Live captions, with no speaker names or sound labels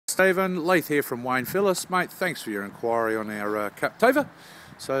Stephen, Leith here from Wayne Phyllis. Mate, thanks for your inquiry on our Captiva.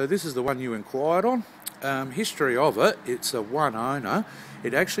 So this is the one you inquired on. History of it, it's a one owner.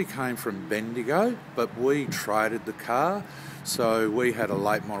 It actually came from Bendigo, but we traded the car. So we had a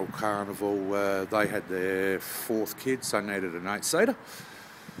late model Carnival. They had their fourth kid, so needed an 8-seater.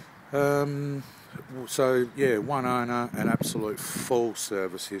 So yeah, one owner, an absolute full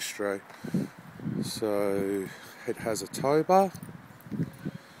service history. So it has a tow bar.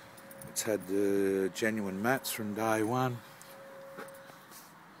 It's had the genuine mats from day one.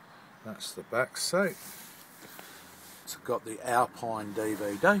 That's the back seat. It's got the Alpine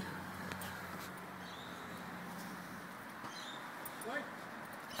DVD.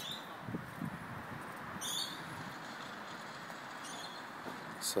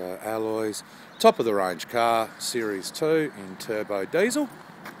 So alloys, top of the range car, Series 2 in turbo diesel.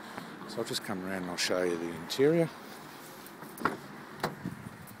 So I'll just come around and I'll show you the interior.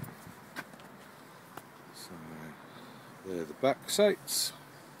 So there are the back seats.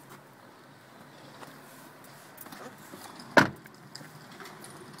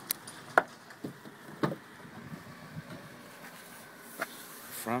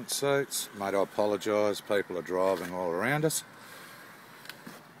 Front seats, mate, I apologise, people are driving all around us.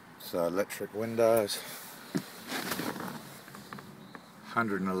 So electric windows,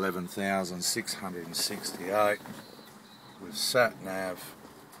 111,668 with sat nav,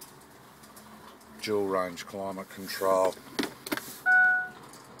 dual range climate control,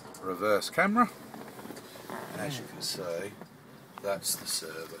 reverse camera, and as you can see, that's the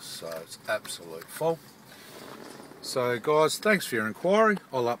service, so it's absolute full. So guys, thanks for your inquiry.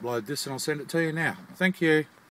 I'll upload this and I'll send it to you now. Thank you.